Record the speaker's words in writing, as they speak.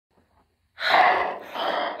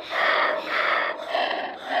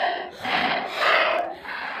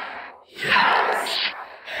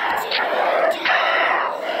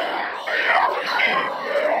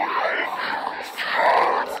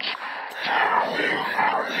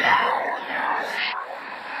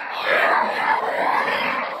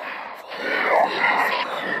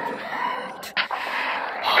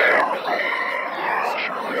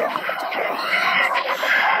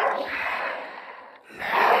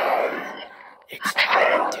It's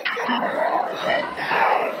time to get moving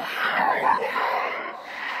now.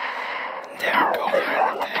 They're going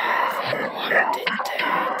the path I wanted to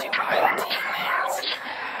my demons.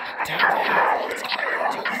 Their path is going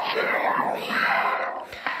to follow me.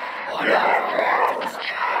 Whatever happens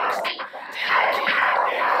next, they'll get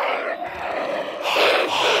it now.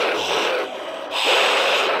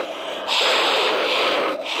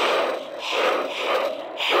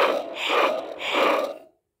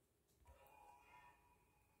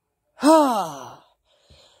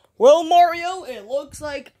 Well, Mario, it looks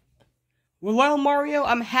like... Well, Mario,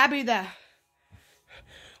 I'm happy that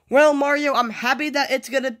it's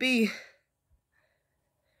gonna be...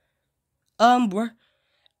 I'm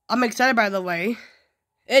excited, by the way.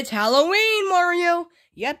 It's Halloween, Mario!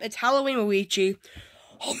 Yep, it's Halloween, Luigi.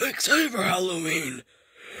 I'm excited for Halloween.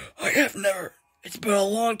 It's been a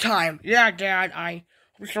long time. Yeah, Dad,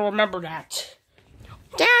 we shall remember that.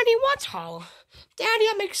 Daddy, what's Halloween? Daddy,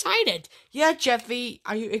 I'm excited. Yeah, Jeffy,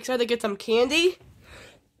 are you excited to get some candy?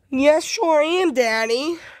 Yes, sure am,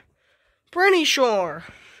 Daddy. Pretty sure.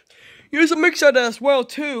 Yes, I'm excited as well,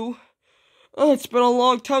 too. Oh, it's been a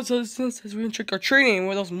long time since we went trick-or-treating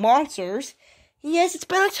with those monsters. Yes, it's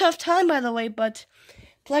been a tough time, by the way, but...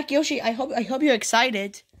 Black Yoshi, I hope you're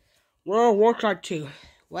excited. Well, looks like to.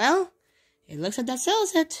 Well, it looks like that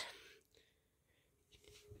sells it.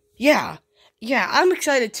 Yeah, I'm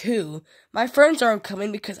excited, too. My friends aren't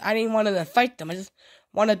coming because I didn't want to fight them. I just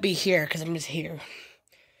want to be here because I'm just here.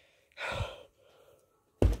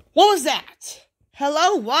 What was that?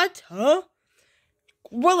 Hello? What? Huh?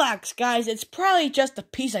 Relax, guys. It's probably just a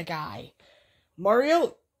pizza guy.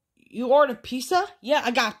 Mario, you ordered pizza? Yeah,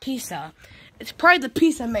 I got pizza. It's probably the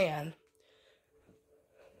pizza man.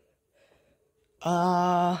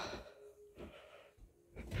 Ha!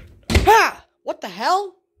 What the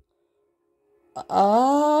hell?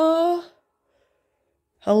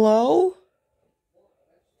 Hello?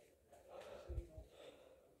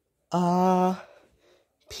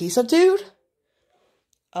 Pizza dude?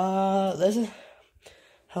 Listen.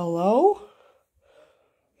 Hello?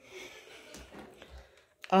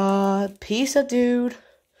 Pizza dude.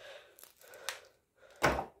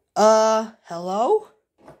 Hello?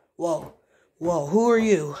 Whoa, who are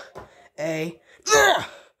you?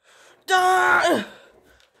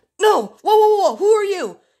 No! Whoa, who are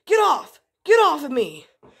you? Get off of me!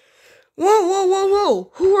 Whoa,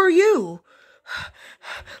 who are you?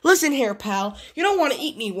 Listen here, pal, you don't want to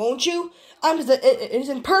eat me, won't you? I'm just an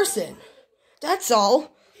innocent person. That's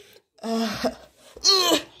all.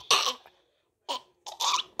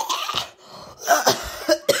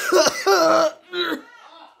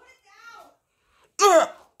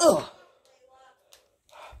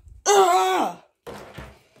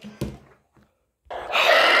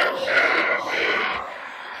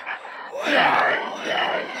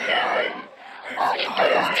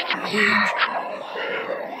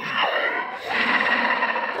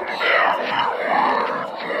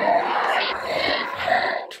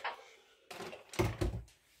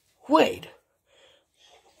 Wait.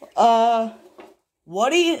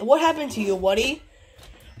 Woody? What happened to you, Woody?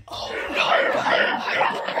 Oh, no,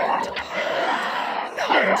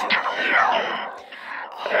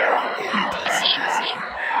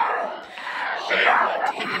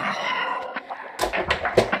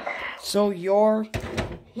 So you're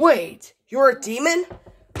a demon?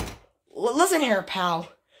 Listen here, pal.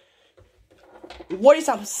 What is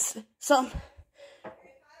some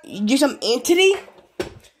entity?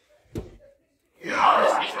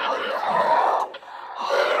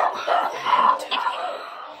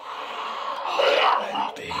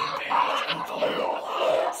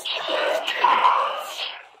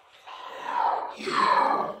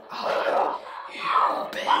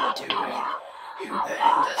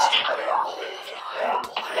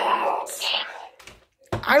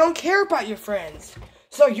 I don't care about your friends.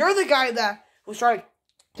 So you're the guy that was trying to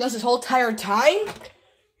kill us this whole entire time?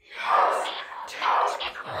 Yes, that's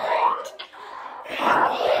right. And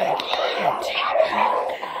I'm going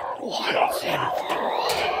to once and for all.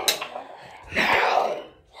 Now,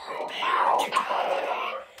 we're back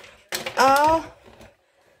together.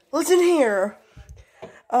 Listen here.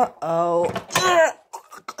 Uh-oh.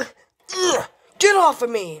 Get off of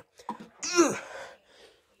me!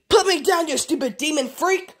 Put me down, you stupid demon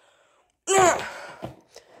freak!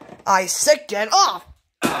 I said get off!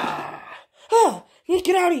 You need to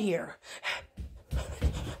get out of here!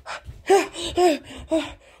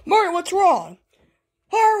 Mario, what's wrong?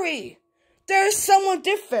 Hurry! There's someone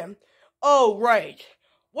different. Oh, right.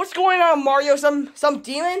 What's going on, Mario? Some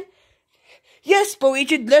demon? Yes,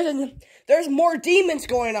 Luigi, there's more demons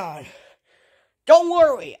going on. Don't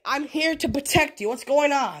worry. I'm here to protect you. What's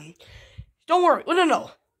going on? Don't worry.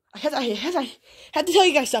 No. I had to tell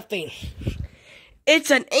you guys something.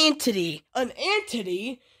 It's an entity. An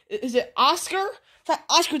entity? Is it Oscar? It's not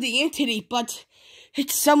Oscar the entity, but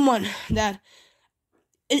it's someone that...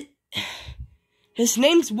 His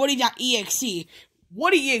name's woody.exe.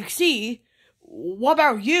 Woody.exe? What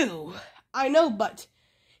about you? I know, but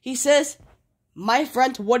he says, my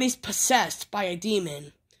friend Woody's possessed by a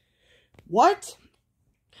demon. What?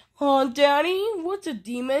 Oh, Daddy, what's a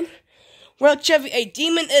demon? Well, Chevy, a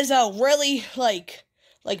demon is a really, like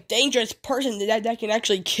dangerous person that can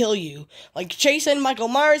actually kill you. Like Jason, Michael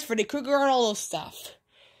Myers, Freddy Krueger, and all those stuff.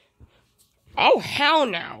 Oh, hell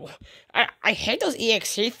no. I hate those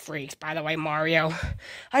EXE freaks, by the way, Mario.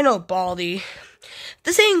 I know, Baldy.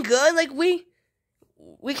 This ain't good. Like, we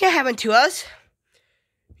can't have it to us.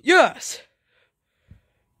 Yes.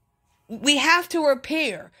 We have to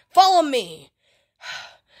repair. Follow me.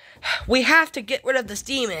 We have to get rid of this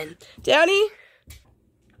demon. Daddy?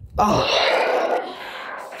 Oh.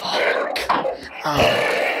 Fuck.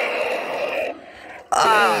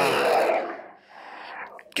 Oh.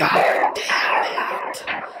 God damn it.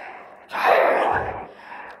 God.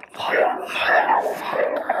 Motherfucker.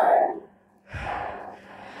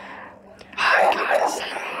 I gotta say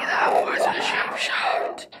that was a cheap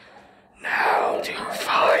shot. Now to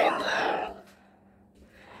find them.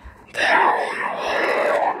 There you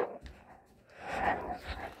are.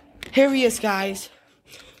 Here he is, guys.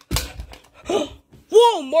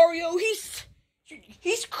 Whoa, Mario,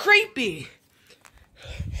 he's creepy.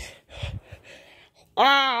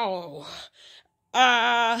 Ow.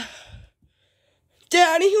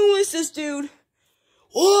 Daddy, who is this dude?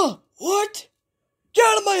 Whoa, what? Get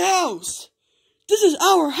out of my house. This is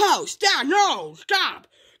our house. Dad, no, stop.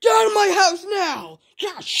 Get out of my house now.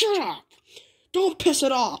 God, shut up. Don't piss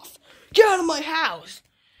it off. Get out of my house.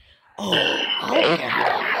 Oh,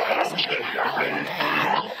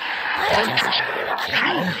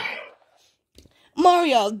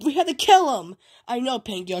 Mario, we had to kill him. I know,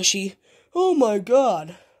 Pink Yoshi. Oh my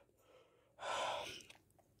god.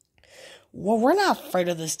 Well, we're not afraid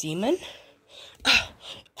of this demon.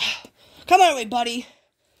 Come on, everybody.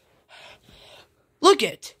 Look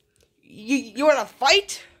it. You want to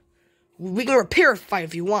fight? We can repair a fight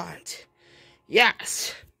if you want.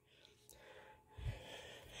 Yes.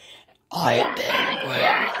 I've been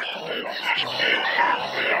waiting for this moment.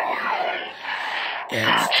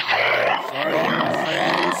 It's time for your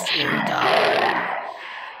friends to die.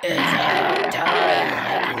 It's about time I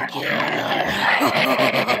can kill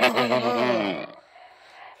them.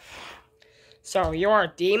 So you're a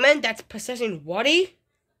demon that's possessing Woody?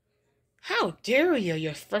 How dare you,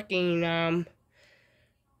 you freaking,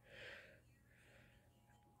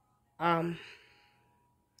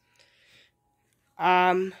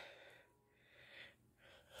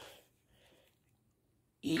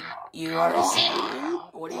 You are saying?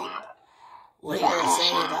 What are you gonna say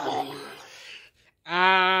about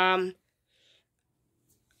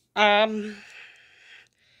me?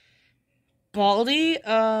 Baldy,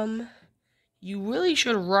 you really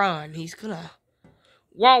should run. He's gonna...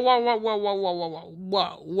 Whoa,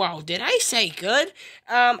 did I say good?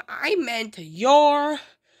 I meant you're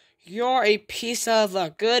a piece of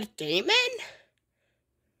a good demon?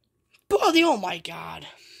 Baldy, oh my god.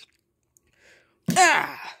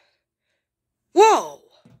 Ah! Whoa!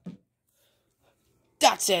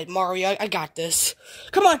 That's it, Mario. I got this.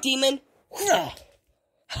 Come on, demon. Ha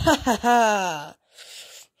ha ha.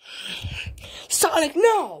 Sonic,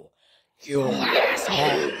 no! You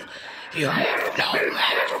asshole. You have no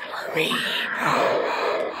match for me.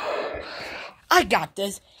 I got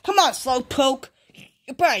this. Come on, Slowpoke.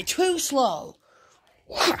 You're probably too slow.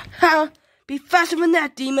 Be faster than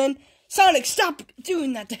that, demon. Sonic, stop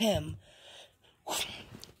doing that to him.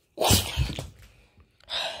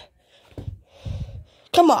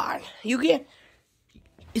 Come on, you can't.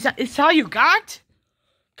 Is that all you got?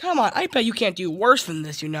 Come on, I bet you can't do worse than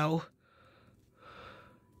this, you know.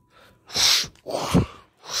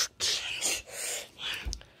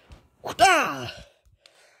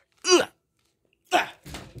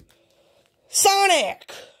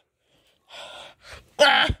 Sonic!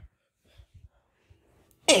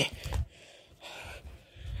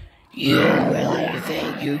 You really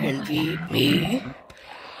think you can beat me?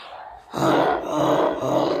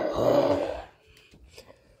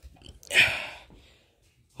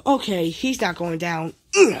 Okay, he's not going down.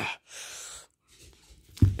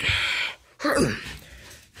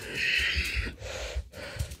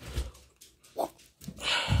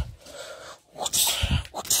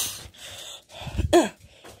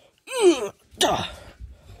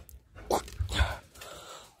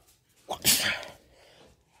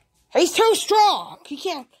 He's too strong. He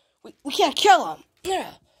can't. We can't kill him.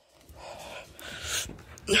 Yeah.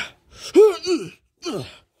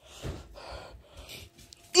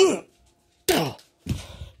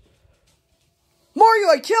 Mario,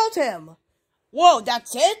 I killed him. Whoa,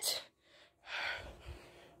 that's it?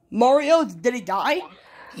 Mario, did he die?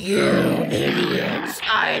 You idiots,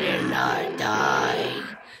 I did not die.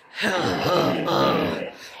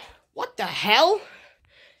 What the hell?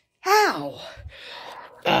 How?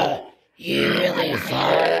 You really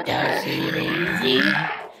thought that was easy?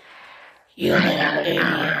 You little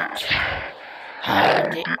idiot. How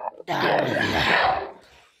did that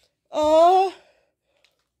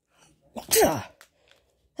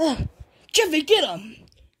was Jeffy, get him.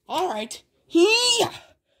 All right. Yeah.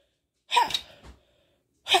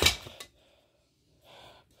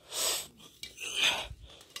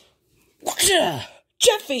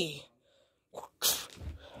 Jeffy.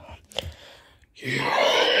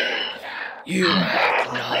 You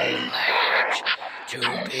have no language to be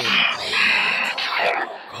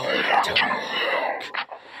going to work.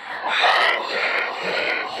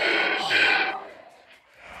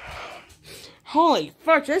 Holy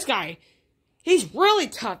fuck, this guy, he's really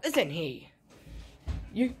tough, isn't he?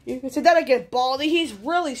 You said that again, Baldy, he's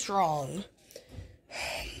really strong.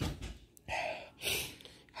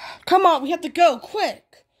 Come on, we have to go,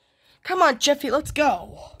 quick. Come on, Jeffy, let's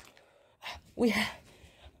go.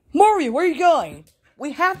 Mario, where are you going?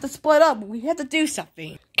 We have to split up, we have to do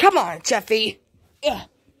something. Come on, Jeffy. Where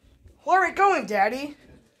are we going, Daddy?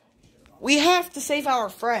 We have to save our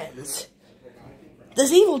friends.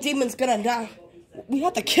 This evil demon's gonna die. We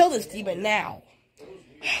have to kill this demon now.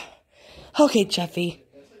 Okay, Jeffy.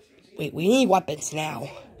 Wait, we need weapons now.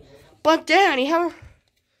 But Daddy, how are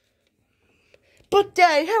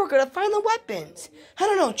we gonna find the weapons? I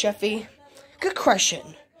don't know, Jeffy. Good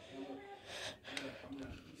question.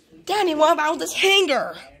 Daddy, what about this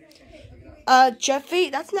hanger? Jeffy,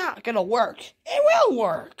 that's not gonna work. It will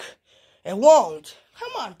work. It won't.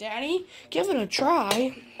 Come on, Daddy. Give it a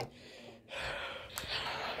try.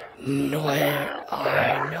 Where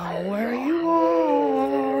I know where you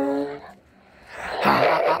are.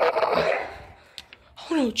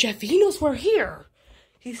 Oh no, Jeffy, he knows we're here.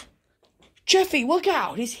 Jeffy, look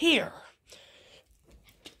out, he's here.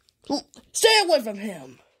 Stay away from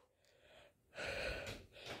him.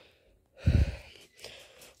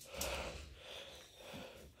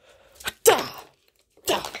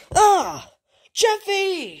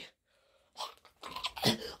 Jeffy!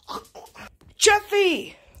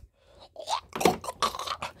 Jeffy!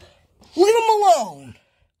 Leave him alone!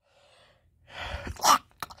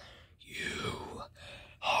 You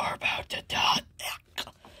are about to die.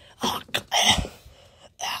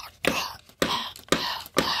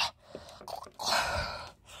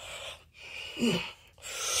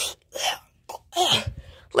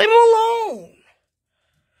 Leave him alone!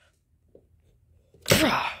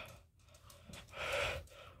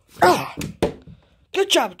 Good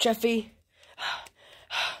job, Jeffy.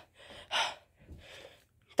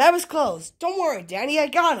 That was close. Don't worry, Danny, I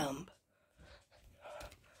got him.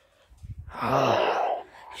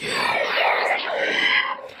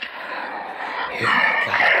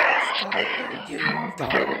 You don't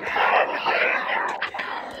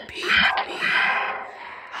beat me.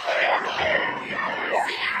 I know your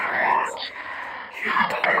secrets. You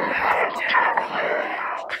don't have to.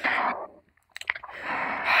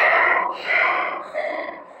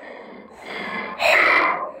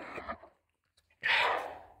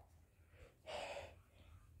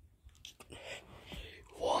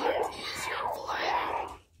 What is your plan?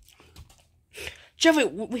 Jeffy,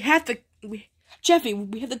 we have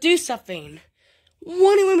to do something.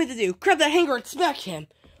 What do you want me to do? Grab that hanger and smack him.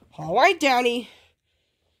 Alright, Danny.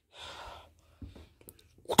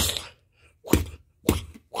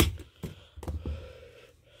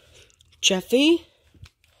 Jeffy?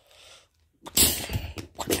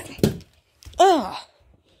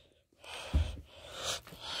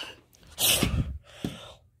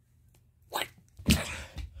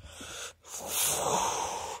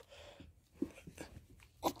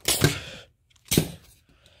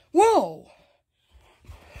 Whoa!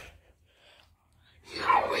 You're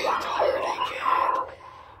retarded again.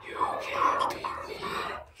 You can't beat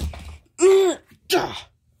me.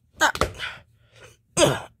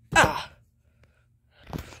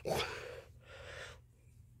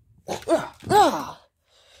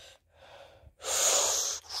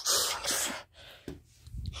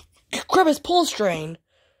 Grab his pull string.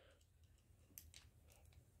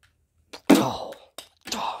 Oh.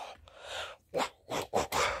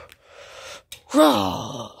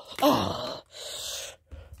 Oh. Oh.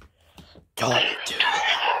 Don't do that.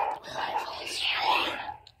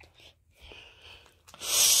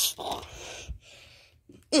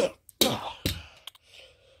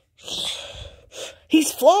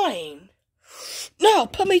 He's flying. No,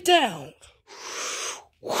 put me down.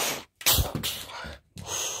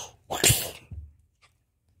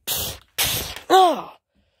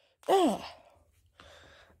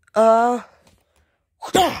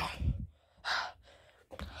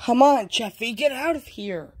 Come on, Jeffy, get out of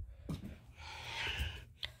here.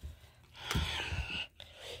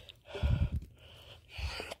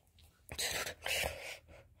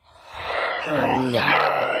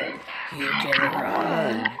 No, you can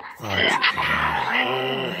run, but you can't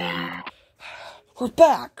hide. We're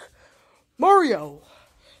back. Mario,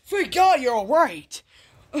 thank God you're alright.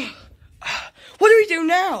 What do we do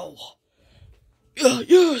now?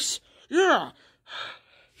 Yes, yeah.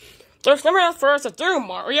 There's nothing else for us to do,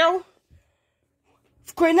 Mario.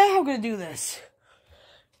 Great, now how are we gonna do this?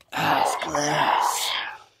 Glass.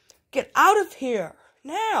 Get out of here,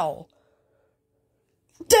 now.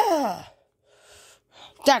 Duh.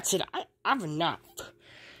 That's it, I've enough.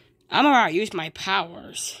 I'm gonna use my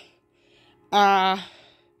powers.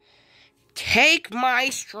 Take my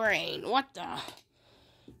strain. What the?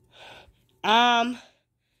 I'm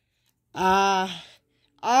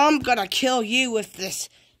gonna kill you with this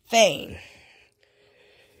thing.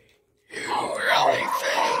 You really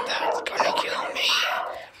think that's gonna kill me?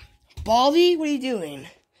 Baldy, what are you doing?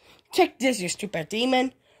 Check this, you stupid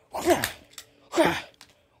demon.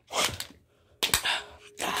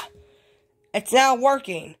 It's not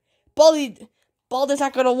working. Baldy's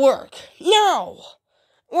not gonna work. No!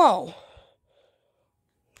 Whoa.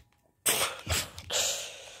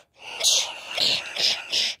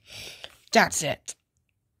 That's it.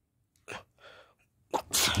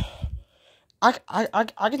 I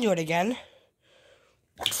can do it again.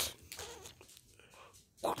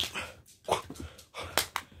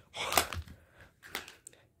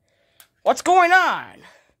 What's going on?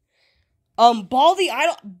 Baldy,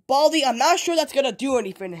 I'm not sure that's gonna do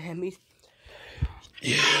anything to him.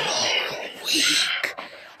 You are weak.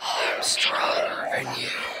 I'm stronger than you.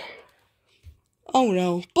 Oh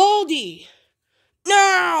no. Baldy!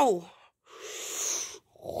 No!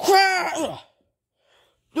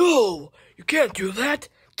 No! You can't do that!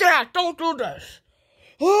 Dad, don't do this!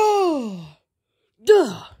 Oh!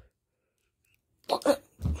 Duh!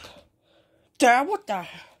 Dad, what the?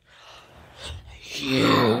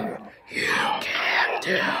 You can't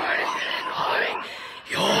do anything by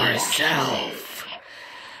yourself.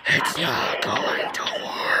 It's not going to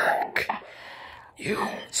work. You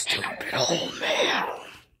stupid old man.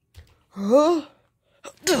 Huh?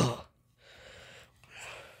 Duh!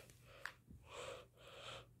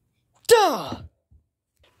 Duh!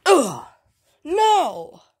 Ugh!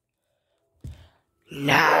 No!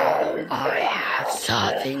 Now I have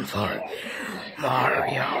something for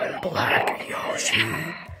Mario and Black Yoshi.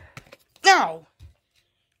 No!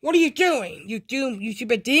 What are you doing? You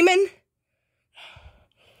stupid demon?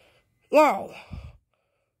 Whoa.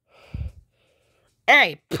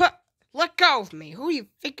 Hey, let go of me. Who do you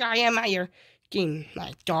think I am? You're getting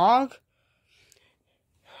my dog?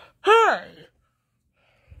 Hey!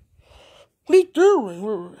 What are you doing?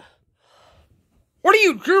 What are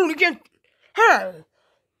you doing? You can't... Hey!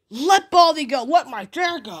 Let Baldy go. Let my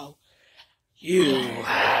dad go. You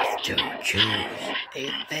have to choose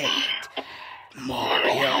a fate.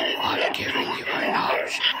 Mario, I'm giving you an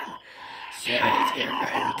option. Save your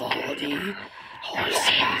friend Baldy, or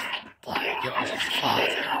save Black Yoshi's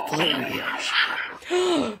father, Blue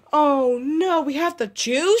Yoshi. Oh no, we have to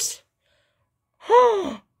choose?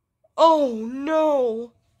 Oh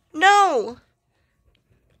no. No.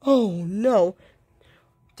 Oh no.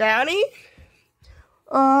 Daddy?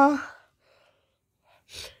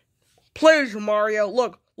 Please, Mario.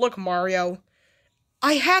 Look, Mario.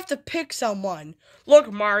 I have to pick someone.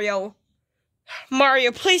 Look, Mario.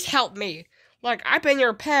 Mario, please help me. Like, I've been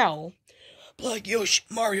your pal. Black Yoshi,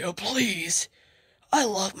 Mario, please. I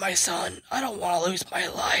love my son. I don't want to lose my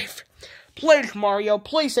life. Please, Mario,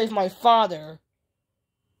 please save my father.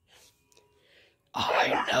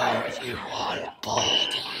 I know you want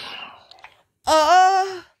Baldy.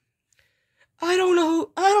 I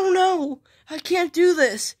don't know. I can't do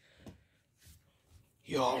this.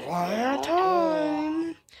 You're One at a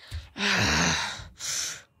time.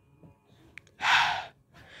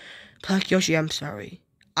 Black Yoshi, I'm sorry.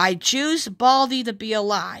 I choose Baldy to be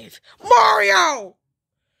alive. Mario!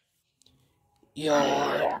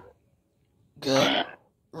 your good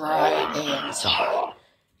right answer.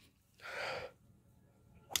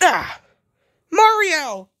 Ah!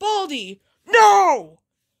 Mario! Baldi! No!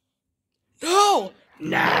 No!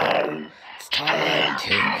 Now it's time to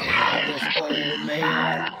kill this old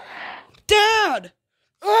man. Dad!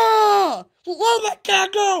 Ah! Let that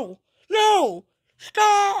cat go! No!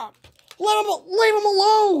 Stop! Leave him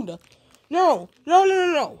alone! No! No, no,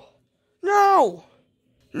 no, no! No!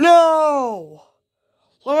 No!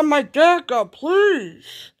 Let my dad go,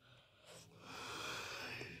 please!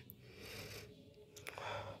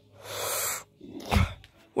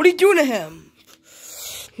 What are you doing to him?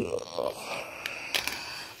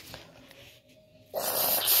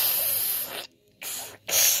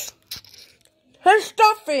 His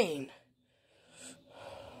stuffing!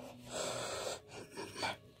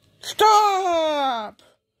 Stop!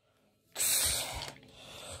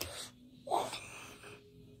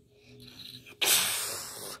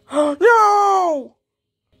 No!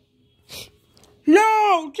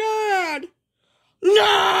 No, Dad!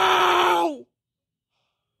 No!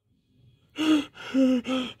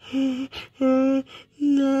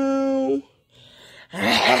 No.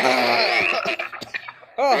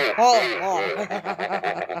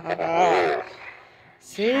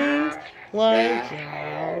 Seems like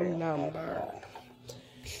your number.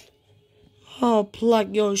 Oh, Pluck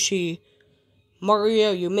Yoshi.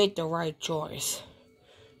 Mario, you made the right choice.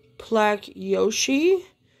 Pluck Yoshi?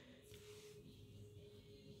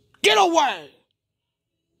 Get away!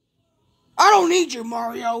 I don't need you,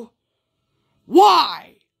 Mario.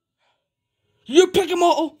 Why? You pick him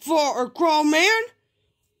up for a grown man?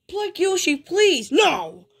 Pluck Yoshi, please.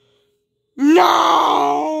 No!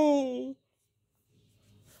 No!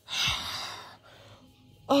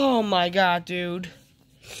 Oh my god, dude.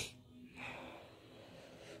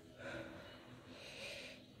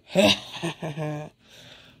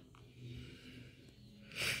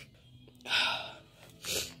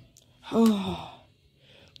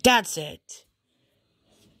 That's it.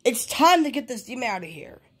 It's time to get this demon out of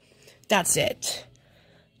here. That's it.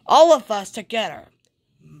 All of us together.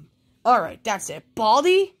 Alright, that's it.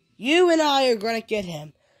 Baldi, you and I are gonna get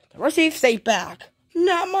him. The rest of you stay back.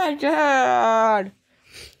 Not my dad.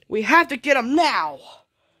 We have to get him now.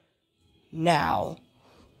 Now.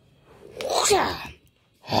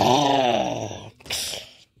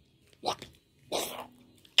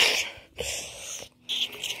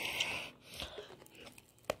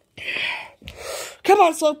 Come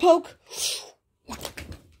on, Slowpoke.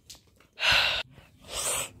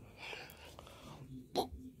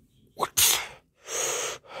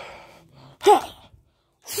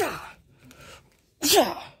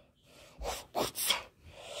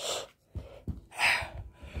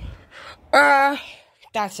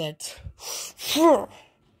 That's it.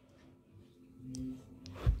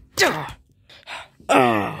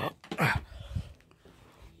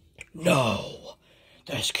 No,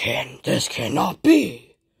 this cannot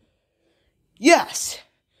be. Yes.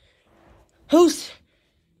 Who's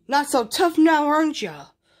not so tough now, aren't ya?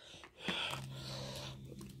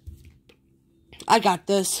 I got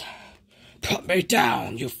this. Put me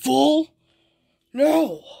down, you fool.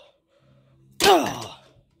 No.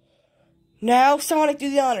 Now, Sonic, do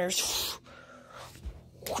the honors.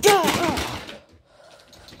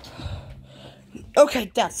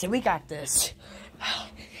 Okay, that's it. We got this.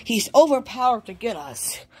 He's overpowered to get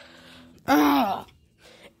us.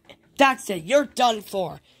 That's it. You're done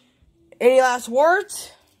for. Any last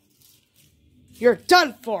words? You're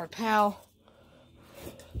done for, pal.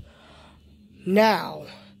 Now,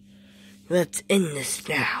 let's end this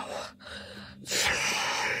now.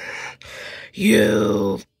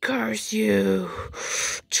 You, curse you.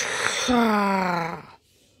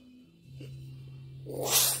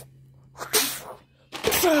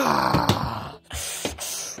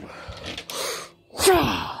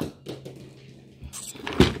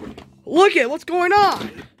 Look at what's going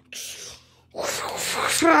on.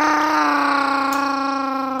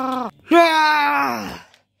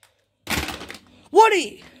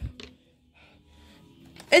 Woody!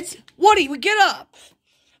 It's Woody, we get up!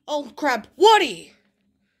 Oh crap, Woody!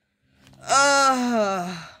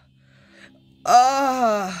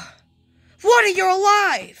 Woody, you're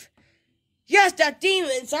alive! Yes, that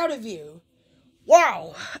demon's out of you.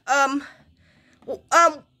 Wow.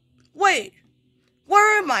 Wait.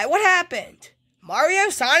 Where am I? What happened? Mario,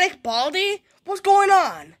 Sonic, Baldi? What's going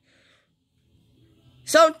on?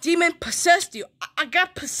 Some demon possessed you. I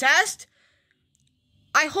got possessed?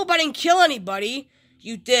 I hope I didn't kill anybody.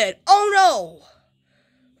 You did. Oh no!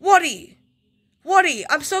 Woody! Woody,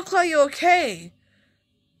 I'm so glad you're okay.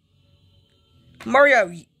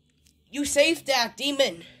 Mario, You saved that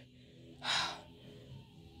demon.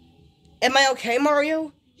 Am I okay,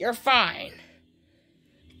 Mario? You're fine.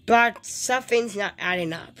 But something's not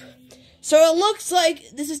adding up. So it looks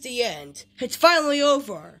like this is the end. It's finally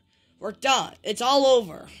over. We're done. It's all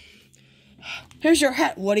over. Here's your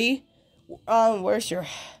hat, Woody. Where's your...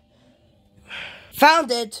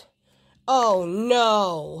 Found it. Oh,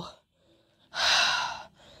 no.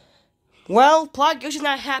 Well, Plot Yoshi's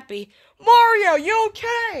not happy. Mario, you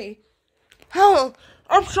okay? Oh,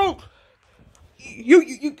 I'm so...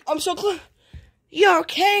 I'm so close. You're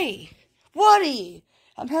okay. Woody,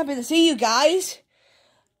 I'm happy to see you guys.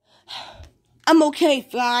 I'm okay,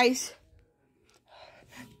 guys.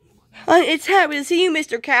 It's happy to see you,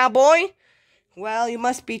 Mr. Cowboy. Well, you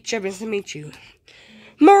must be tripping to meet you.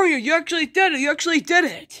 Mario, you actually did it. You actually did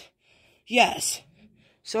it. Yes.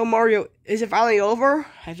 So, Mario, is it finally over?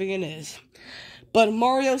 I think it is. But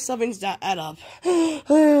Mario, something's not add up.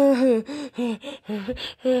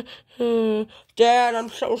 Dad, I'm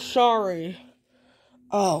so sorry.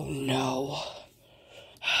 Oh, no.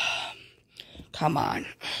 Come on.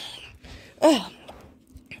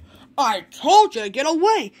 I told you to get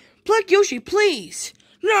away. Black Yoshi, please.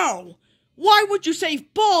 No. Why would you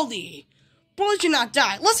save Baldi? Baldi should not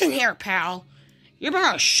die. Listen here, pal. You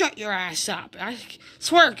better shut your ass up. I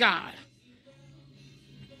swear to God.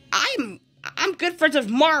 I'm good friends with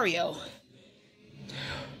Mario.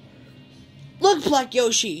 Look, Black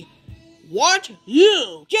Yoshi. What?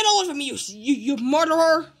 You! Get away from me, you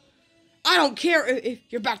murderer! I don't care if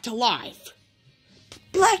you're back to life.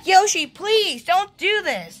 Black Yoshi, please, don't do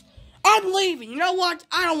this. I'm leaving. You know what?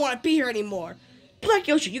 I don't want to be here anymore. Black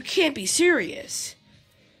Yoshi, you can't be serious.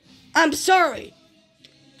 I'm sorry.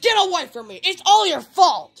 Get away from me. It's all your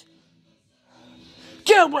fault.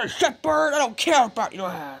 Get away, shitbird. I don't care about your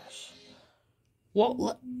ass.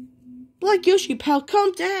 What? Black Yoshi, pal,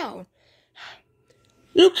 calm down.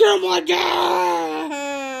 You killed my dad!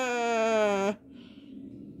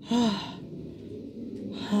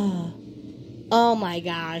 Oh my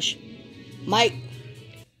gosh. My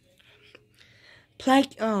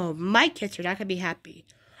kids are not gonna be happy.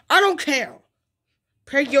 I don't care.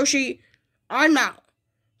 Prank Yoshi, I'm out.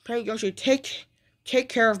 Prank Yoshi, take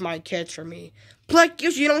care of my kids for me. Black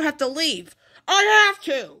Yoshi, you don't have to leave. I have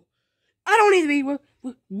to. I don't need to be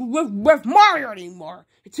with Mario anymore.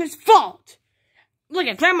 It's his fault. Look,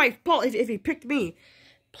 it's not my fault if he picked me.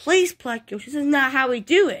 Please, Black Yoshi, this is not how we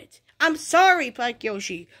do it. I'm sorry, Black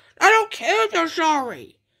Yoshi. I don't care if you're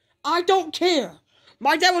sorry. I don't care.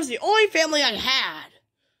 My dad was the only family I had.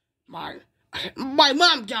 My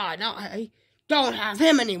mom died. Now I don't have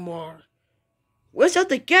him anymore. We're still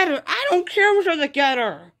together. I don't care if we're still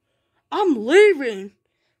together. I'm leaving.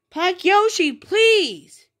 Black Yoshi,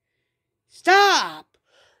 please. Stop.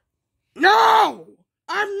 No!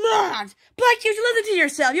 I'm not! Black Yoshi, listen to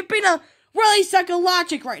yourself. You're being really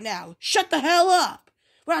psychological right now. Shut the hell up.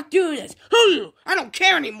 We're not doing this. Who you? I don't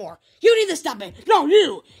care anymore. You need to stop it. No,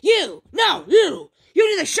 you. No, you. You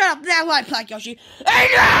need to shut up now, right, Black Yoshi.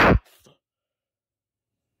 Enough!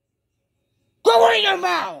 Go in your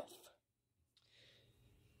mouth.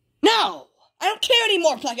 No. I don't care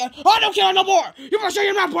anymore, Black Yoshi. I don't care no more. You better shut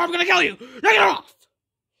your mouth, or I'm gonna kill you. Knock it off.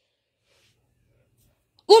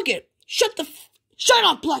 Look it. Shut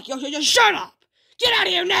up, Black Yoshi. Just shut up. Get out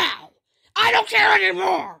of here now. I don't care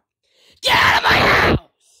anymore. Get out of my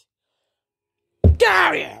house. Get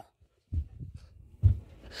out of here.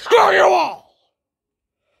 Screw you all.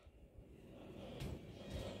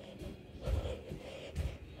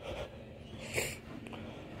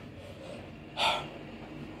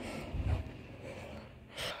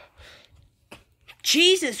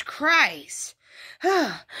 Jesus Christ.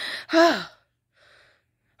 Oh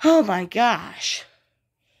my gosh.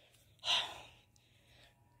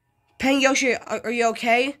 Pen Yoshi, are you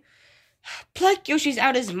okay? Black Yoshi's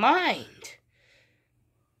out his mind.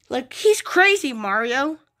 Like, he's crazy,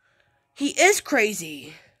 Mario. He is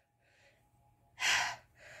crazy.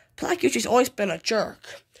 Black Yoshi's always been a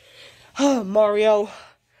jerk. Oh, Mario.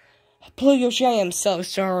 Black Yoshi, I am so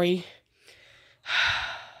sorry.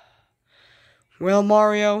 Well,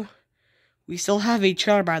 Mario, we still have each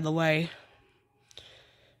other, by the way.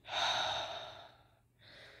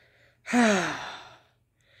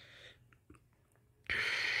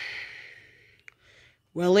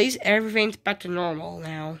 Well, at least everything's back to normal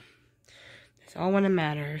now. That's all that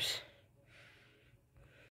matters.